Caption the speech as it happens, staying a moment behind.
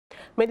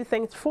Many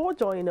thanks for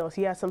joining us.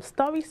 Here are some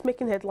stories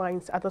making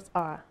headlines at this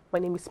hour. My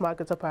name is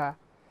Margaret Opara.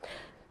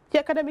 The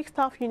Academic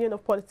Staff Union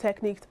of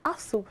Polytechnics,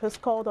 ASUP, has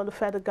called on the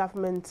federal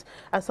government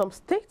and some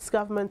states'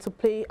 government to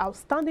pay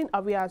outstanding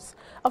arrears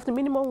of the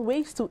minimum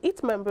wage to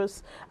its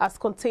members as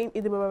contained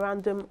in the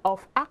Memorandum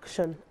of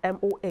Action,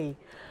 MOA.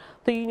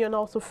 The union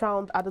also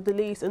frowned at the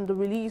delays in the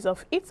release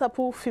of its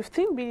approved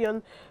 15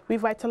 billion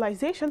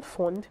revitalization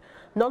fund,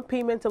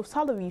 non-payment of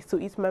salaries to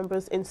its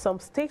members in some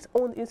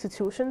state-owned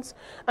institutions,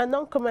 and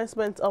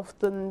non-commencement of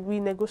the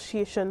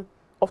renegotiation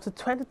of the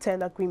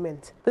 2010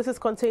 agreement. This is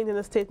contained in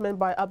a statement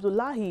by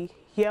Abdullahi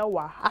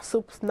Yewa,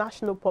 ASUP's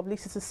National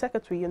Publicity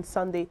Secretary, on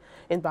Sunday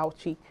in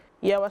Bauchi.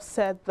 Yewa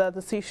said the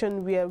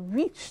decision were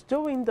reached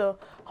during the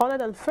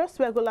 101st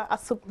regular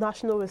ASUP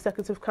National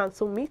Executive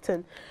Council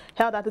meeting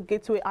held at the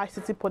Gateway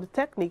ICT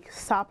Polytechnic,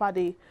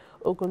 Sapade,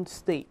 Ogun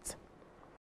State.